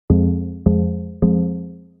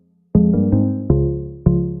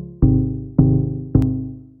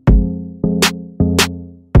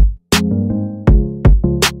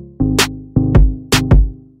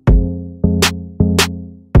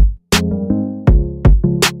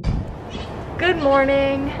Good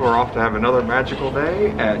morning. We're off to have another magical day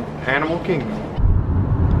at Animal Kingdom.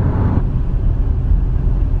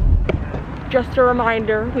 Just a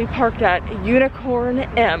reminder, we parked at Unicorn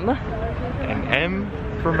M. And M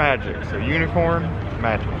for magic, so unicorn,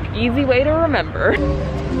 magic. Easy way to remember.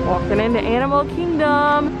 Walking into Animal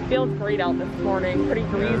Kingdom. Feels great out this morning, pretty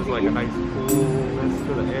breezy. There's like a nice coolness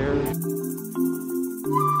to the air.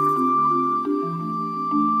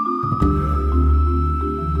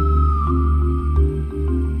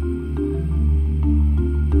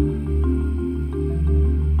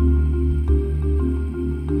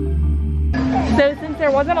 So since there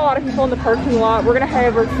wasn't a lot of people in the parking lot, we're gonna head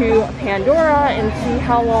over to Pandora and see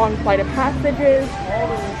how long Flight of Passage is.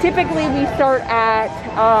 Typically we start at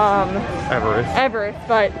Everest,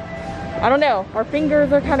 but I don't know. Our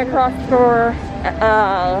fingers are kind of crossed for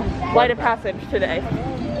Flight of Passage today.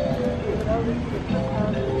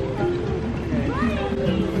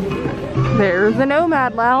 There's the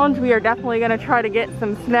Nomad Lounge. We are definitely gonna try to get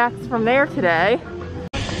some snacks from there today.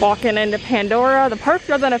 Walking into Pandora. The park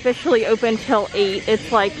doesn't officially open till 8.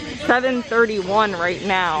 It's like 7:31 right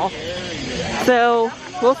now. So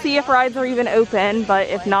we'll see if rides are even open, but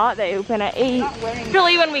if not, they open at 8.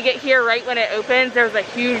 Usually when we get here right when it opens, there's a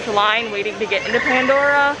huge line waiting to get into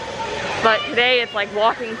Pandora. But today it's like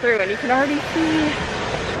walking through and you can already see.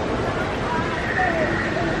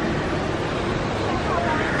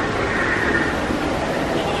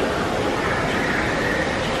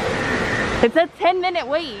 It's a 10-minute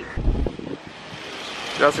wait.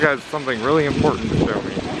 Jessica has something really important to show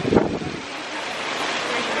me.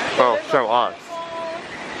 Well, show us.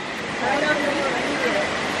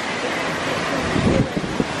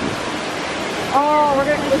 Oh,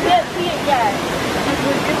 we can't see it yet.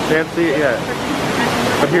 Can't see it yet.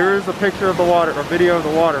 But here's a picture of the water, or video of the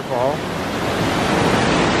waterfall.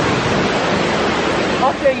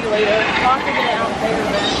 I'll show you later. I'll have to get it out later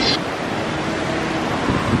then.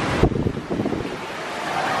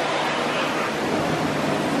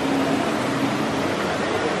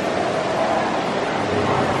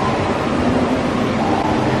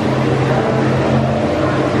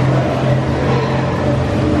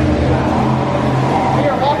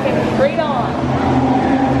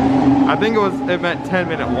 I think it meant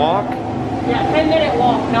 10-minute walk. Yeah, 10-minute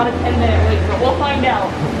walk, not a 10-minute wait, but we'll find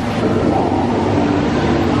out.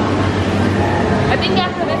 I think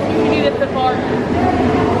after this we can do the safari.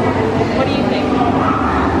 What do you think?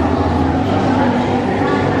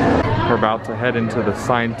 We're about to head into the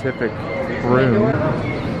scientific room.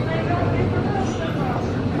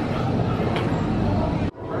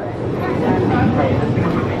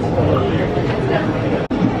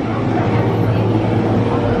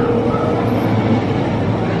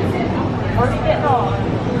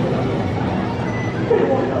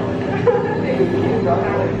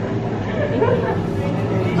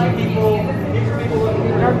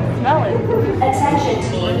 Attention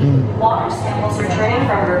team, water samples returning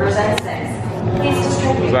from Rivers and 6. Please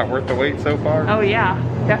distribute. Was that worth the wait so far? Oh yeah,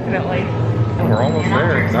 definitely. We're almost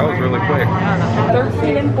there. That was really quick.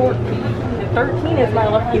 13 and 14. 13 is my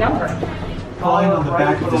lucky number. Flying on the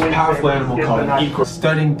back of this powerful animal called Eco,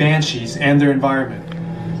 studying banshees and their environment.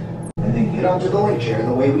 And then get onto the link chair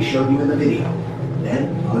the way we showed you in the video.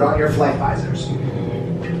 Then put on your flight visors.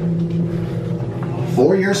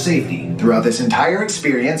 For your safety, throughout this entire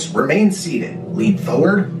experience, remain seated, lean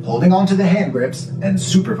forward, holding onto the hand grips, and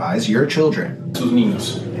supervise your children. Sus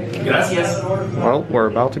niños. Gracias. Well, we're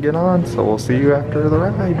about to get on, so we'll see you after the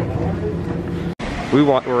ride. We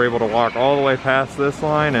were able to walk all the way past this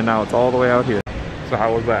line, and now it's all the way out here. So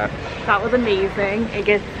how was that? That was amazing. It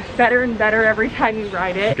gets better and better every time you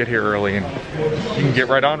ride it. Get here early and you can get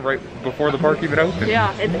right on right before the park even opens.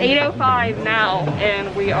 Yeah, it's 8:05 now,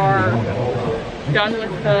 and we are done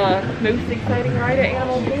with the most exciting ride at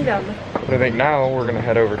Animal Kingdom. I think now we're gonna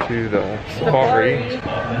head over to the safari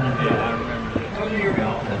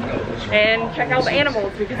and check out the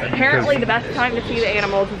animals, because apparently the best time to see the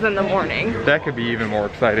animals is in the morning. That could be even more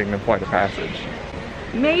exciting than Flight of Passage.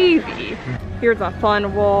 Maybe. Here's a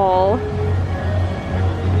fun wall.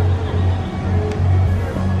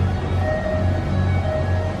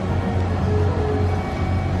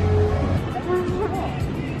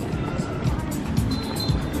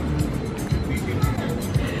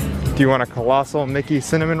 Do you want a colossal Mickey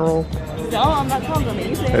cinnamon roll? Yum, that sounds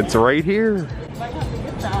amazing. It's right here. Might have to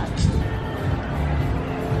get that.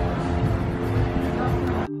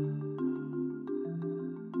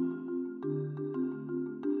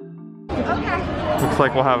 Okay. Looks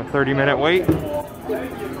like we'll have a 30-minute wait.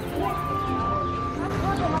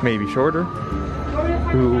 Maybe shorter.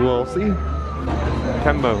 Who will see?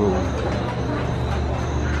 Tembo.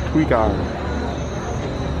 Tweagar.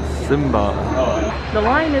 Simba. The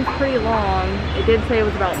line is pretty long. It did say it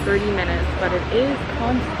was about 30 minutes, but it is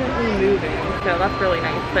constantly moving, so that's really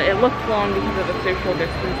nice. But it looks long because of the social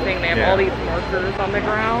distancing. They have all these markers on the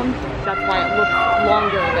ground. That's why it looks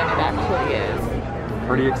longer than it actually is.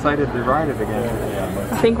 Pretty excited to ride it again.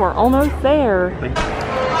 I think we're almost there.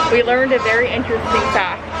 We learned a very interesting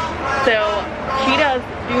fact. So cheetahs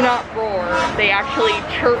do not roar. They actually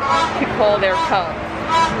chirp to call their cubs.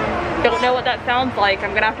 Don't know what that sounds like.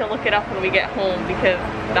 I'm gonna have to look it up when we get home because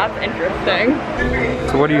that's interesting.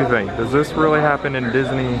 So what do you think? Does this really happen in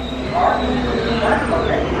Disney?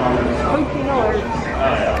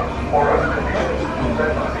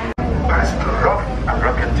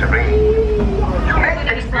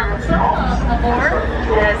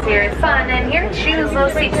 This here is fun, and here choose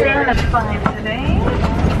those seats in the fun today.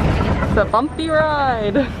 It's a bumpy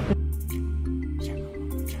ride.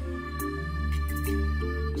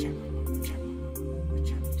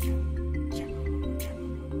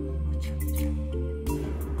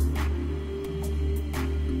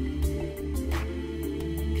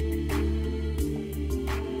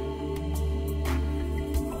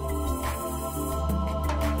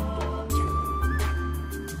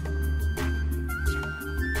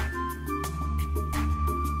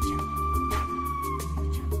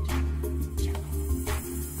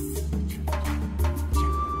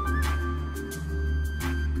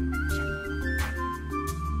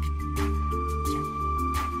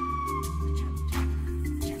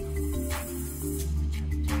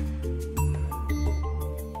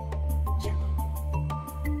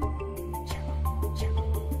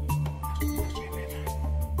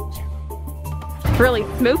 Really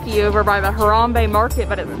smoky over by the Harambe Market,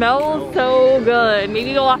 but it smells so good.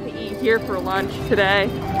 Maybe we'll have to eat here for lunch today.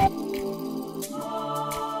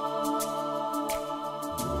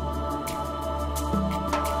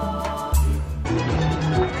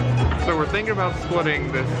 So we're thinking about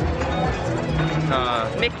splitting this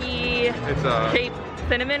Mickey shaped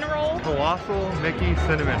cinnamon roll. Colossal Mickey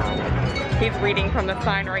cinnamon roll. He's reading from the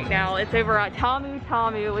sign right now. It's over at Tamu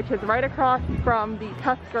Tamu, which is right across from the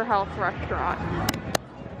Tusker House restaurant.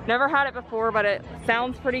 Never had it before, but it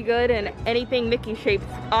sounds pretty good, and anything Mickey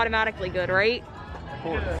shaped's automatically good, right? Of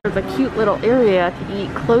course. There's a cute little area to eat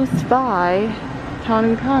close by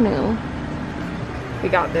Tanu Tanu. We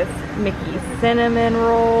got this Mickey cinnamon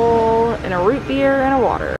roll and a root beer and a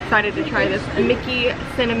water. Excited to try this Mickey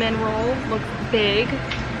cinnamon roll. Looks big.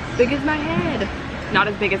 Big as my head. Not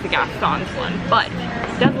as big as the Gaston's one, but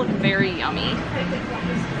it does look very yummy.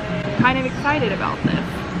 Kind of excited about this.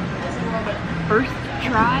 First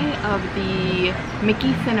try of the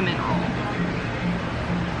Mickey cinnamon roll.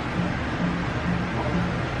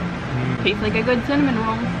 Tastes like a good cinnamon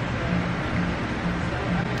roll.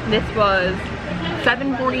 This was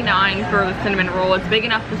 $7.49 for the cinnamon roll. It's big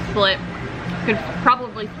enough to split. Could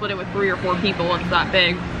probably split it with 3 or 4 people. It's that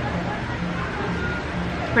big.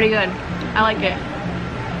 It's pretty good. I like it.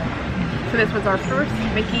 So this was our first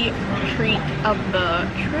Mickey treat of the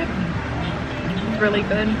trip. It's really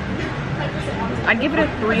good. I'd give it a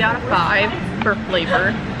 3 out of 5 for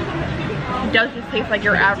flavor. It does just taste like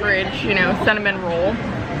your average, you know, cinnamon roll.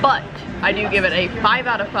 But I do give it a 5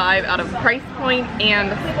 out of 5 out of price point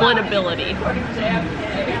and splitability.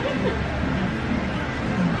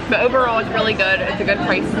 But overall, it's really good. It's a good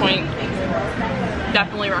price point.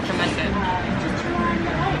 Definitely recommend it.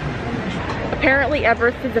 Apparently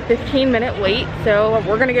Everest is a 15-minute wait, so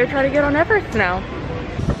we're gonna go try to get on Everest now.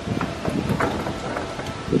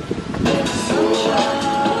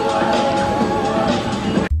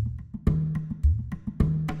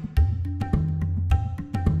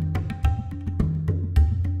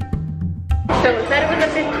 So it said it was a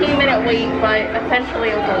 15-minute wait, but essentially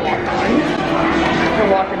it was a walk-on.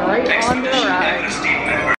 We're walking right on the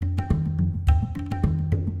ride.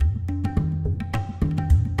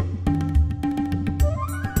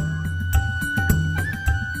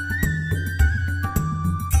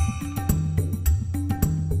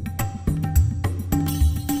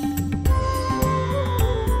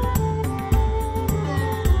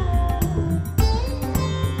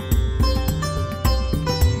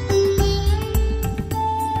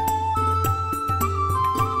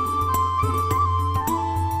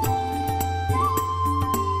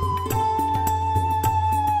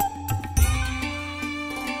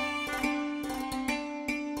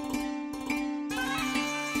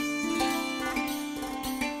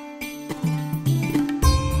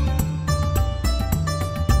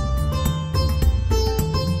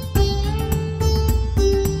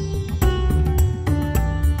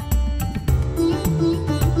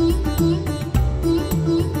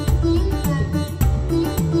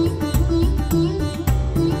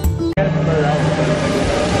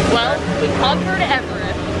 conquered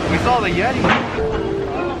Everest. We saw the Yeti.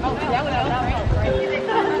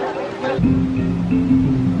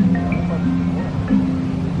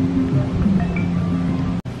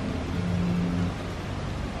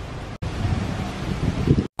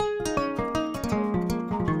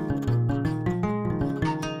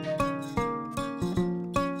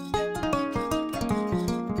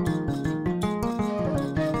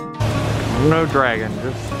 No dragon,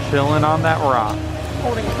 just chilling on that rock.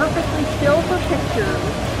 Holding perfectly still for pictures.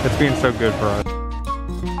 It's being so good for us.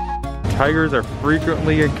 Tigers are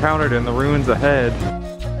frequently encountered in the ruins ahead.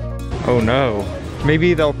 Oh no.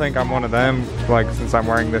 Maybe they'll think I'm one of them, like since I'm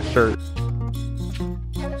wearing this shirt.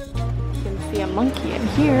 You can see a monkey in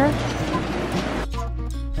here.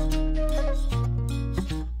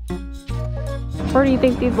 Where do you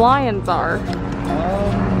think these lions are?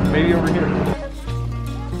 Maybe over here.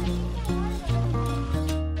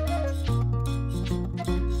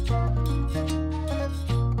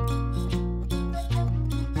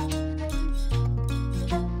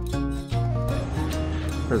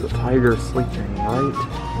 There's a tiger sleeping right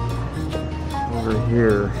over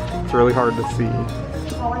here. It's really hard to see.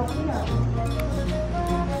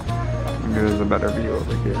 Maybe there's a better view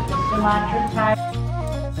over here.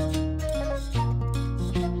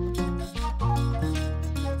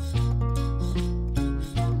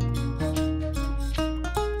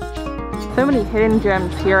 So many hidden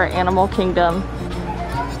gems here at Animal Kingdom.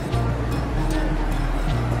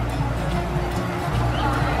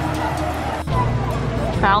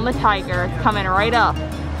 Found the tiger, it's coming right up.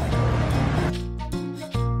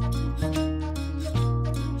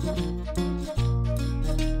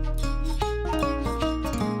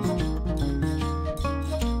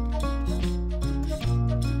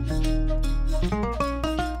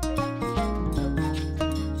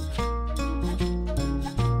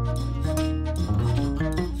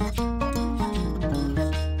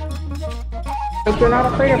 Hope you're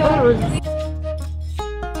not afraid of birds.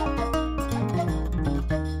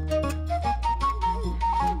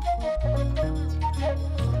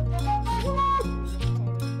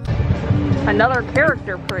 Another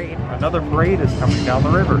character parade. Another parade is coming down the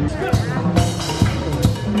river.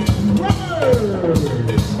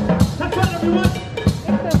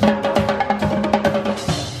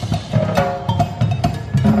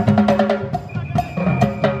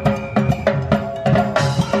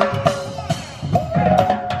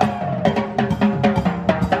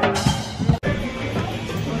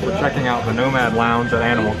 We're checking out the Nomad Lounge at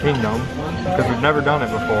Animal Kingdom because we've never done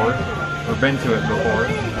it before or been to it before.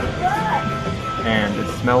 And it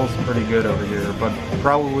smells pretty good over here, but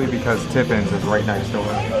probably because Tiffins is right next door.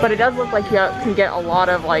 But it does look like you can get a lot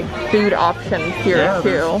of like food options here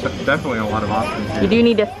too. Definitely a lot of options here. You do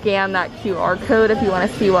need to scan that QR code if you want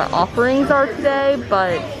to see what offerings are today,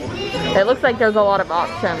 but it looks like there's a lot of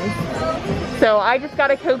options. So I just got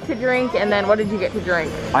a Coke to drink, and then what did you get to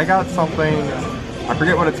drink? I got something, I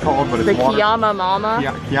forget what it's called, but it's the Kiyama Mama.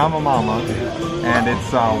 Yeah, Kiyama Mama, and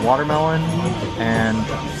it's watermelon and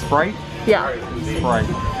Sprite. Yeah. Sprite.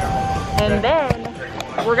 And then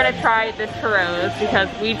we're gonna try the churros because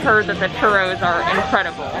we've heard that the churros are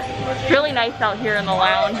incredible. It's really nice out here in the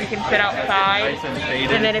lounge. You can sit outside. Nice and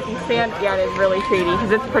shaded. And then if you stand, yeah, it is really shady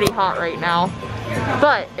because it's pretty hot right now.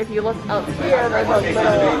 But if you look up here, there's a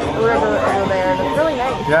little river over there, and it's really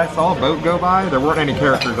nice. Yeah, I saw a boat go by. There weren't any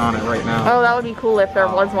characters on it right now. Oh, that would be cool if there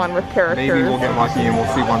was one with characters. Maybe we'll get lucky and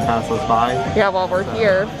we'll see one pass us by. Yeah, while we're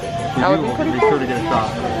here. That would be pretty we'll be cool. sure to get a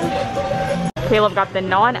shot. Caleb got the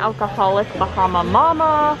non-alcoholic Bahama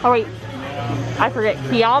Mama. Oh wait, I forget,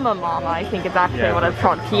 Kiyama Mama, I think it's actually what it's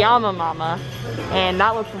called, Kiyama Mama. And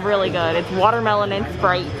that looks really good. It's watermelon and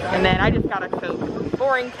Sprite. And then I just got a Coke,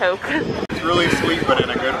 boring Coke. It's really sweet, but in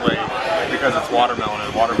a good way, because it's watermelon,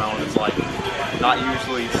 and watermelon is like not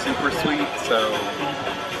usually super sweet, so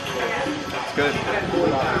it's good.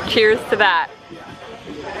 Cheers to that.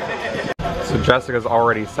 So Jessica's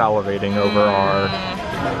already salivating over our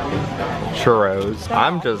churros.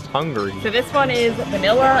 I'm just hungry. So this one is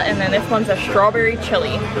vanilla, and then this one's a strawberry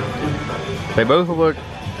chili. They both look,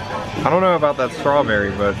 I don't know about that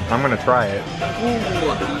strawberry, but I'm gonna try it.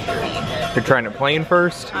 Ooh. You're trying it plain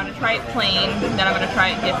first? I'm gonna try it plain, then I'm gonna try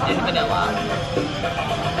it dipped in vanilla.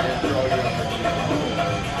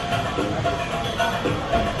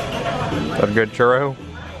 Is that a good churro?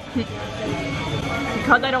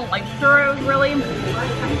 Because I don't like churros really,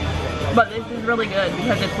 but this is really good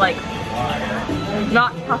because it's like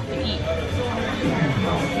not tough to eat.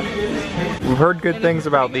 We've heard good things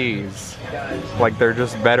about these. Like they're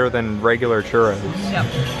just better than regular churros. Yep.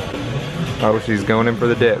 Oh, she's going in for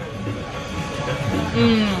the dip.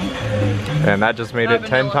 Mmm. And that just made it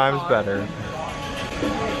 10 times bar. better.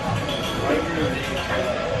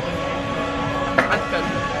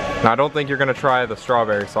 Now, I don't think you're gonna try the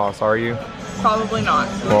strawberry sauce, are you? Probably not.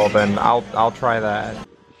 Well, then I'll try that.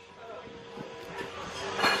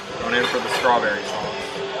 Going in for the strawberry sauce.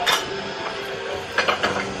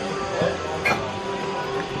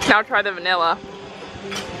 Now try the vanilla.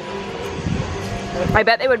 I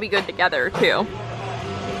bet they would be good together too.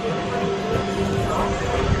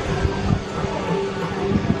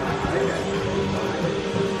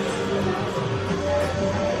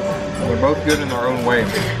 They're both good in their own way.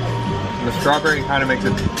 The strawberry kind of makes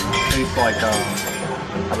it taste like a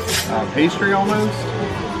pastry almost,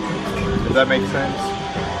 if that makes sense.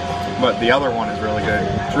 But the other one is really good.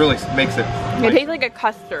 It really makes it... It tastes like a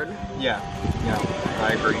custard. Yeah,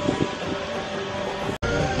 I agree.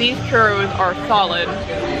 These churros are solid.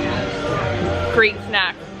 Great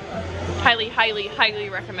snack. Highly, highly, highly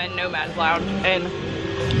recommend Nomad's Lounge. And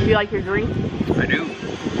do you like your drink? I do.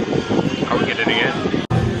 I would get it again.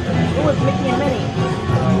 Oh, it's Mickey and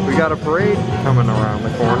Minnie. We got a parade coming around the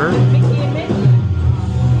corner. Mickey and Minnie.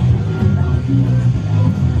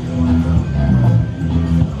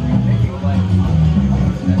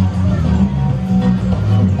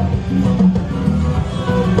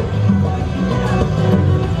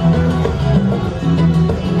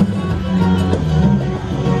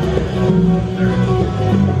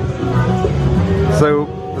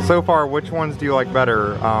 So far, which ones do you like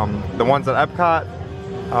better? The ones at Epcot,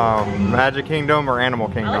 Magic Kingdom, or Animal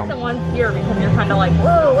Kingdom? I like the ones here because you're kind of like,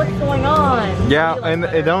 whoa, what's going on? Yeah, and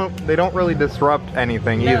they don't really disrupt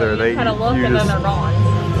anything either. They kind of look and then they're gone.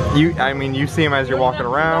 I mean, you see them as you're walking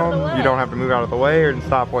around. You don't have to move out of the way or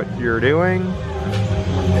stop what you're doing.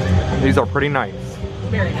 These are pretty nice.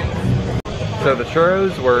 Very nice. So the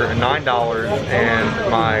churros were $9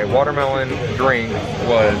 and my watermelon drink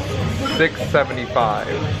was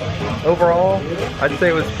 $6.75. Overall, I'd say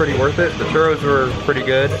it was pretty worth it. The churros were pretty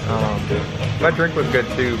good. My drink was good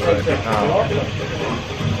too, but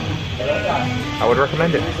I would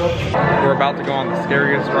recommend it. We're about to go on the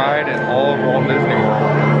scariest ride in all of Walt Disney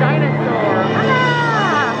World. Dinosaur.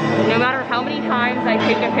 Ah! No matter how many times I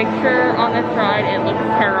take a picture on this ride, it looks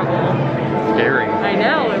terrible. Scary. I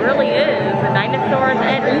know, it really is. The dinosaurs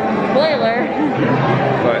and spoiler.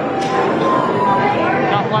 But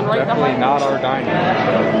got one right definitely behind not our dino.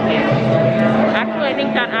 Actually, I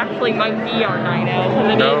think that actually might be our dino.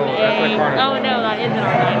 No, that's a carnival. Oh no, that isn't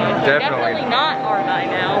our dino. So definitely not our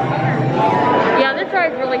dino. Yeah, this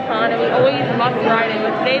ride's really fun and we always must ride it.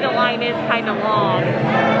 But today the line is kind of long.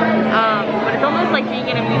 But it's almost like being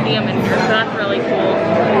in a museum in here, so that's really cool.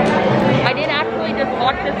 I did actually just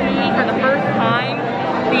watch this movie for the first time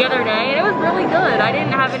the other day, and it was really good. I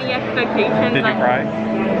didn't have any expectations. Did you cry?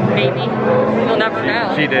 Maybe. You'll never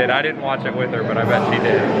know. She did. I didn't watch it with her, but I bet she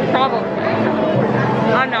did. Probably.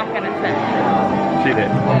 I'm not gonna say. She did.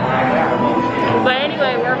 But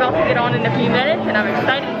anyway, we're about to get on in a few minutes, and I'm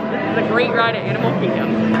excited. This is a great ride at Animal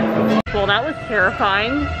Kingdom. Well, that was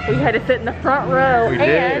terrifying. We had to sit in the front row, We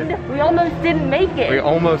did. and we almost didn't make it. We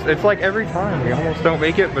almost, it's like every time, we almost don't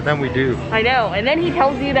make it, but then we do. I know, and then he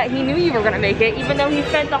tells you that he knew you were gonna make it, even though he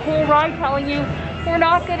spent the whole ride telling you, we're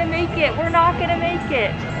not gonna make it, we're not gonna make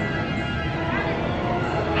it.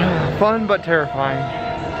 Fun, but terrifying.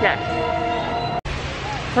 Yes.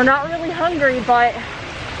 We're not really hungry, but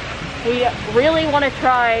we really want to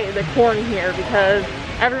try the corn here because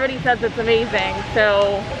everybody says it's amazing.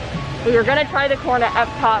 So we were gonna try the corn at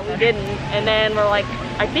Epcot, we didn't, and then we're like,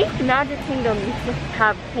 I think the Magic Kingdom used to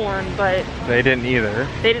have corn, but they didn't either.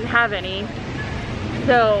 They didn't have any.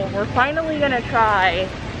 So we're finally gonna try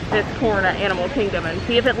this corn at Animal Kingdom and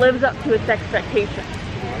see if it lives up to its expectations.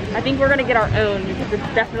 I think we're gonna get our own because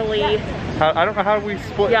it's definitely. I don't know how we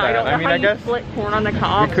split that. I don't know mean, how I you guess split corn on the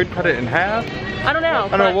cob. we could cut it in half. I don't know.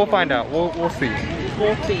 I don't know. We'll find out. We'll see.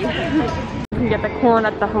 We'll see. You can get the corn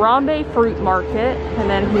at the Harambe Fruit Market, and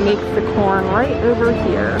then he makes the corn right over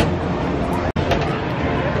here.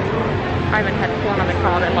 I haven't had corn on the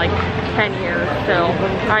cob in like 10 years, so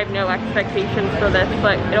I have no expectations for this,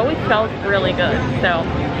 but it always smells really good, so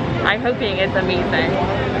I'm hoping it's amazing.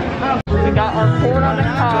 We got our corn on the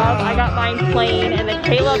cob. I got mine plain, and then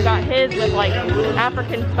Caleb got his with like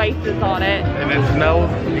African spices on it. And it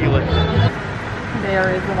smells delicious.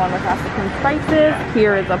 There is the one with African spices.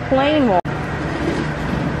 Here is a plain one.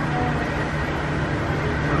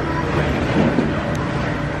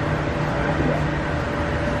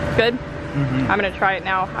 Good? I'm gonna try it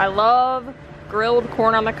now. I love grilled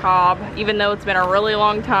corn on the cob, even though it's been a really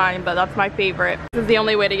long time, but that's my favorite. This is the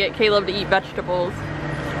only way to get Caleb to eat vegetables.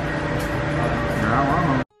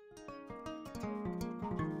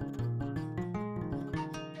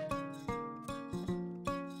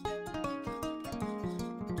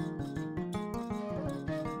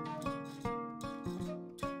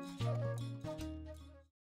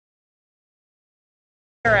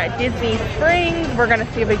 We're at Disney Springs. We're gonna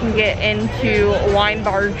see if we can get into Wine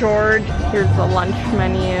Bar George. Here's the lunch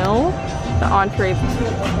menu, the entree.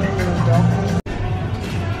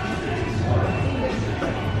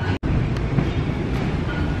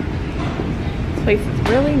 This place is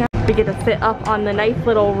really nice. We get to sit up on the nice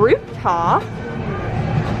little rooftop.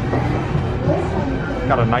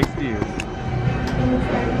 Got a nice view.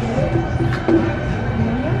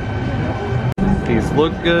 These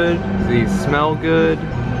look good, these smell good.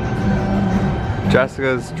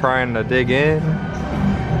 Jessica's trying to dig in.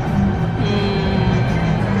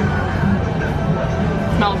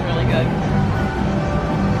 Smells really good.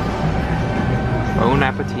 Bon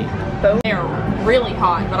appetit. They're really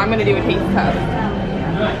hot, but I'm gonna do a taste test.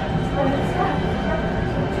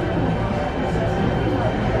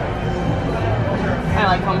 I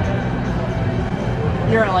like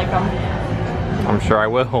them. You're gonna like them. I'm sure I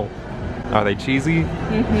will. Are they cheesy?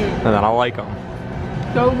 And then I like them.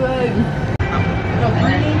 So good.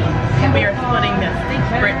 We are splitting the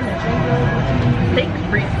steak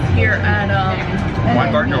frites here at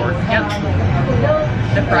Wine Bar George. Yep.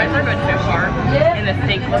 The fries are good so far, and the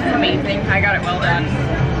steak looks amazing. I got it well done.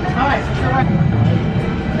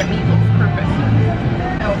 The meat looks perfect.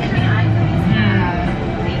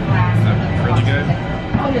 Really good.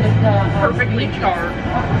 Perfectly charred.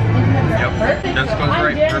 Yep. Jessica's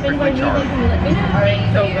right. Perfectly charred.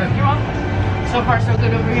 So good. So far, so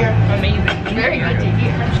good over here. Amazing. Very good to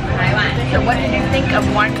hear. So what did you think of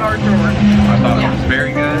Wine Bar George? I thought it was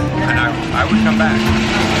very good, and I would come back.